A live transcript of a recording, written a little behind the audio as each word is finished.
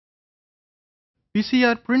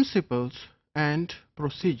PCR Principles and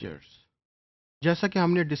Procedures। जैसा कि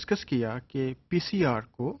हमने डिस्कस किया कि PCR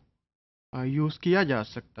को यूज़ किया जा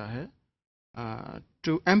सकता है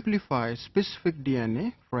to amplify specific DNA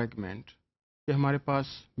fragment, कि हमारे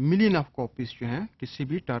पास मिलियन ऑफ कॉपीज जो हैं किसी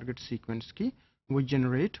भी टारगेट सीक्वेंस की वो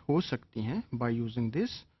जनरेट हो सकती हैं by using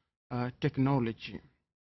this technology.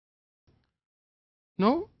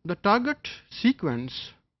 Now, the target sequence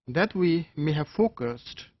that we may have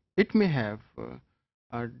focused, it may have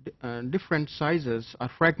different sizes or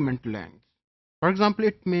fragment lengths. For example,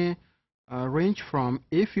 it may range from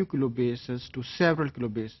a few kilobases to several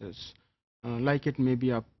kilobases, like it may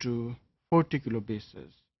be up to 40 kilobases.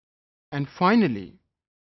 And finally,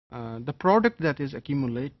 the product that is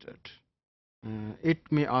accumulated,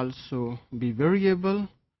 it may also be variable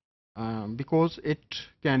because it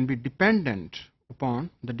can be dependent upon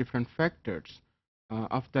the different factors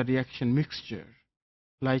of the reaction mixture,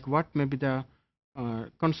 like what may be the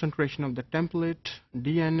concentration of the template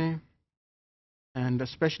DNA, and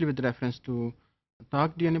especially with reference to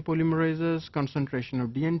dark DNA polymerases, concentration of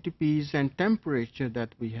DNTPs, and temperature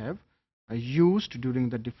that we have used during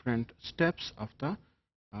the different steps of the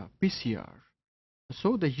PCR.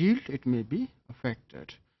 So the yield, it may be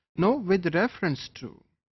affected. Now, with reference to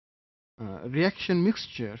reaction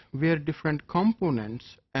mixture where different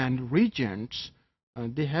components and reagents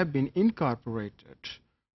they have been incorporated.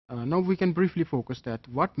 Now we can briefly focus that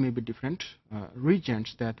what may be different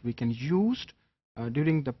reagents that we can use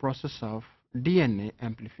during the process of DNA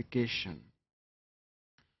amplification.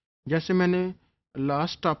 जैसे मैंने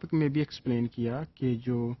last topic में भी explain किया कि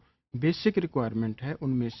जो basic requirement है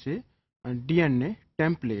उनमें से डीएनए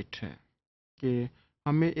टेम्पलेट है, कि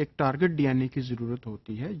हमें एक टारगेट डीएनए की ज़रूरत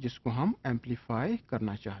होती है जिसको हम एम्पलीफाई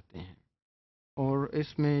करना चाहते हैं, और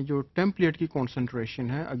इसमें जो टेम्पलेट की कॉन्सेंट्रेशन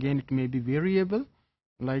है again it may be variable,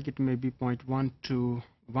 like it may be 0.1 to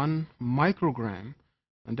 1 microgram,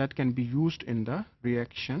 and that can be used in the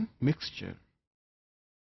reaction mixture.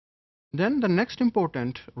 Then the next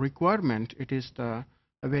important requirement, it is the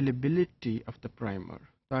availability of the primer,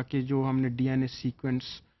 ताकि जो हमने DNA sequence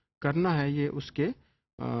करना है ये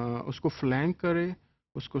उसको flank करे,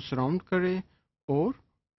 उसको surround करे, और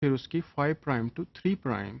फिर उसकी 5 प्राइम टू 3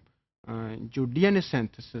 प्राइम जो DNA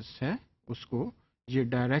synthesis है उसको ये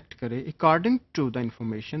डायरेक्ट करे according to the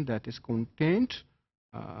information that is contained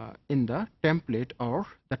in the template और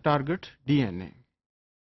द टारगेट डीएनए।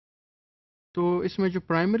 तो इसमें जो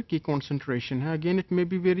प्राइमर की कॉन्सेंट्रेशन है again it may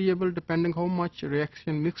be variable depending how much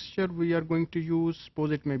reaction mixture we are going to use,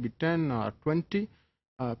 suppose it may be 10 or 20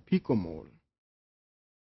 picomole.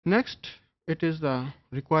 Next, it is the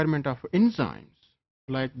requirement of enzymes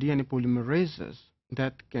like DNA polymerases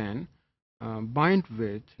that can bind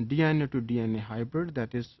with DNA to DNA hybrid,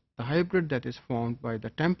 that is the hybrid that is formed by the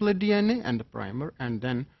template DNA and the primer, and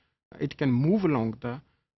then it can move along the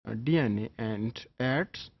DNA and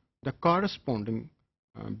adds the corresponding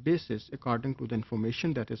bases according to the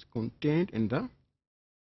information that is contained in the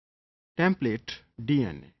template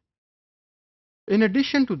DNA. In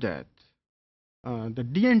addition to that, the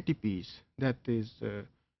DNTPs, that is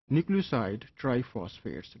nucleoside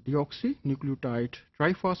triphosphates, deoxynucleotide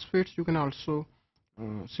triphosphates, you can also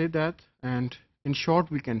say that, and in short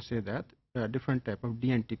we can say that different type of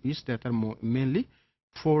DNTPs that are mainly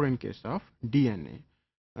 4 in case of DNA,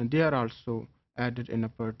 and they are also added in a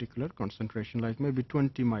particular concentration like maybe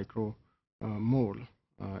 20 micromole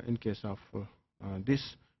in case of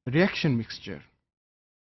this reaction mixture.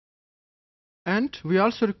 And we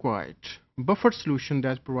also required buffered solution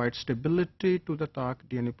that provides stability to the dark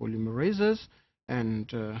DNA polymerases,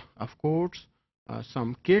 and of course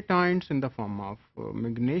some cations in the form of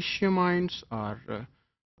magnesium ions or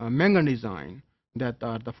manganese that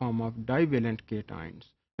are the form of divalent cations,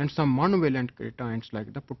 and some monovalent cations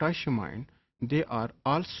like the potassium ion, they are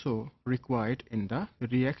also required in the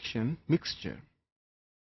reaction mixture.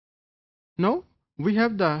 Now we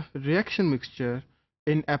have the reaction mixture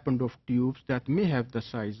in Eppendorf tubes that may have the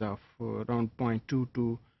size of around 0.2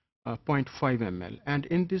 to 0.5 ml, and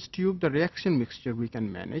in this tube the reaction mixture we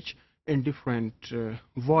can manage in different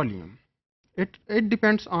volume. It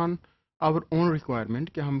depends on our own requirement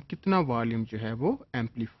कि हम कितना volume जो है वो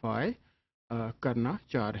amplify करना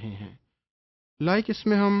चाह रहे हैं. लाइक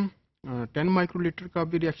इसमें हम 10 माइक्रोलीटर का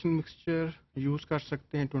भी रिएक्शन मिक्सचर यूज़ कर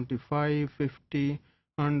सकते हैं, 25, 50,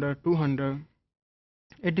 100, 200.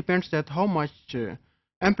 It depends that how much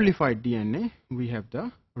amplified DNA we have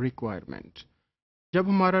the requirement. जब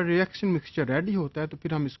हमारा रिएक्शन मिक्सचर रेडी होता है तो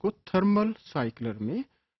फिर हम इसको थर्मल साइक्लर में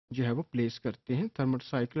जो है वो प्लेस करते हैं. Thermal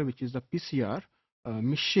cycler which is the PCR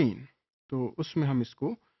machine. तो उसमें हम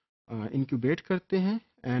इसको इंक्यूबेट करते हैं,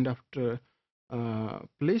 and after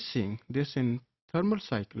placing this in thermal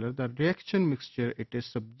cycler, the reaction mixture, it is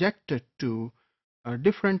subjected to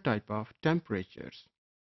different type of temperatures.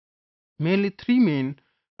 Mainly three main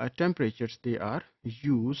temperatures they are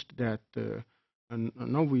used that and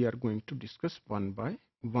now we are going to discuss one by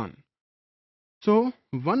one. So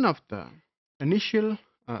one of the initial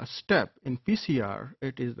step in PCR,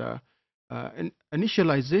 it is the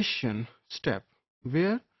initialization step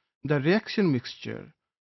where the reaction mixture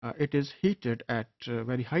it is heated at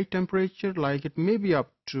very high temperature, like it may be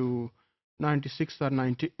up to 96 or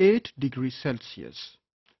 98 degrees Celsius,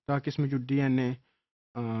 ताकि इसमें जो DNA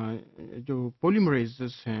जो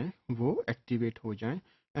polymerases हैं वो activate हो जाएं,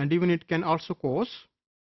 and even it can also cause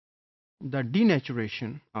the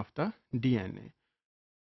denaturation of the DNA.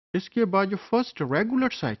 इसके बाद जो फर्स्ट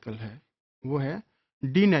रेगुलर साइकिल है वो है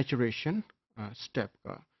डीनेचुरेशन स्टेप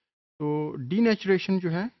का. तो डीनेचुरेशन जो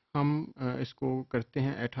है हम इसको करते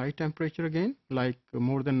हैं at high temperature again, like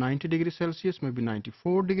more than 90 degree Celsius, may be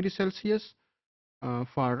 94 degree Celsius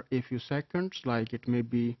for a few seconds, like it may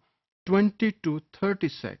be 20 to 30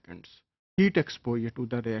 seconds heat exposure to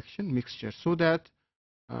the reaction mixture, so that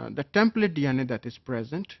the template DNA that is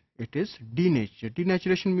present, it is denatured.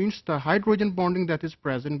 Denaturation means the hydrogen bonding that is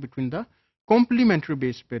present between the complementary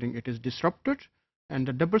base pairing, it is disrupted, and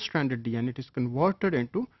the double-stranded DNA, it is converted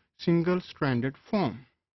into single-stranded form.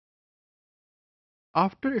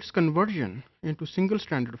 After its conversion into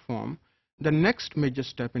single-stranded form, the next major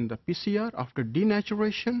step in the PCR after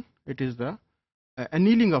denaturation, it is the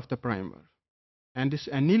annealing of the primer. And this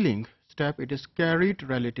annealing step, it is carried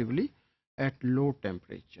relatively at low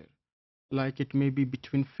temperature, like it may be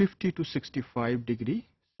between 50 to 65 degree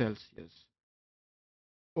Celsius.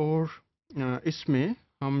 और इसमें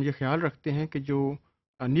हम ये ख्याल रखते हैं कि जो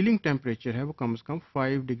annealing temperature है वो कम से कम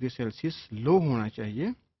 5 डिग्री सेल्सियस लो होना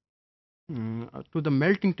चाहिए to the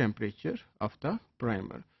melting temperature of the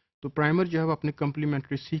primer. तो प्राइमर जो है वो अपने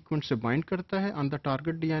complementary sequence से bind करता है on the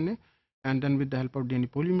target DNA, and then with the help of DNA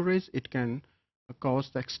polymerase it can cause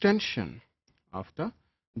the extension of the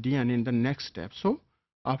DNA in the next step. So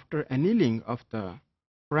after annealing of the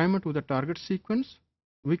primer to the target sequence,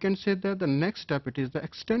 we can say that the next step, it is the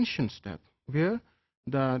extension step, where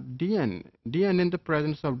the DNA in the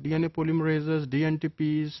presence of DNA polymerases,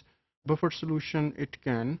 DNTPs, buffer solution, it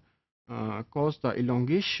can cause the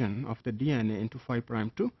elongation of the DNA into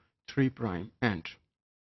 5' to 3' end,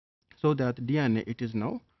 so that DNA, it is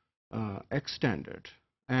now extended.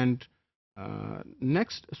 And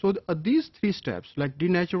next, so these three steps, like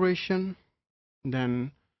denaturation,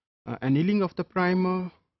 then annealing of the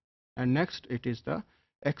primer, and next it is the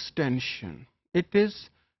extension. It is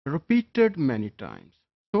repeated many times.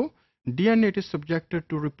 So DNA, it is subjected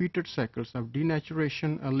to repeated cycles of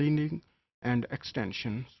denaturation, annealing, and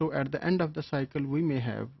extension. So at the end of the cycle, we may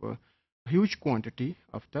have a huge quantity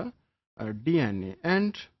of the DNA.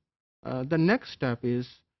 And the next step is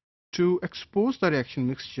to expose the reaction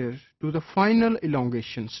mixture to the final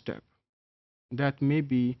elongation step. That may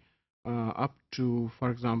be up to, for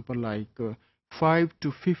example, like 5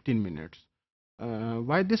 to 15 minutes.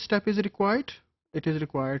 Why this step is required? It is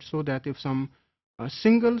required so that if some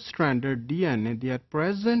single-stranded DNA, they are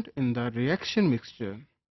present in the reaction mixture,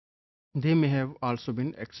 they may have also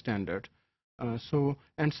been extended.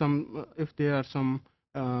 And some, if there are some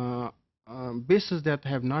bases that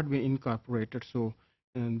have not been incorporated, so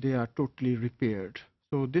they are totally repaired.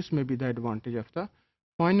 So this may be the advantage of the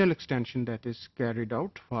final extension that is carried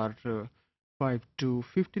out for 5 to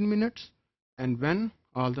 15 minutes. And when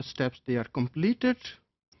all the steps they are completed,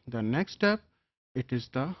 the next step, it is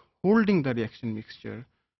the holding the reaction mixture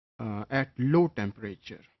at low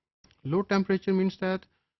temperature. Low temperature means that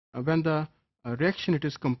when the reaction it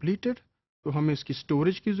is completed, तो हमें इसकी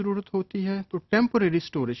storage की ज़रूरत होती है. तो temporary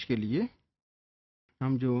storage के लिए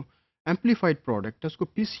हम जो एम्पलीफाइड प्रोडक्ट है उसको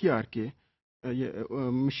पीसीआर के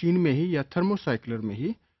मशीन में ही या थर्मोसाइक्लर में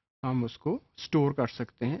ही हम उसको स्टोर कर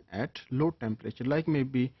सकते हैं at low temperature, like may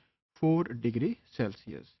be 4 degree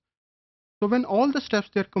Celsius. So when all the steps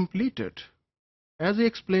they are completed, as I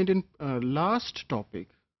explained in last topic,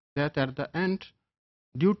 that at the end,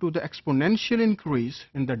 due to the exponential increase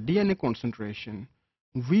in the DNA concentration,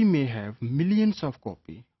 we may have millions of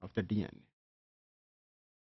copies of the DNA.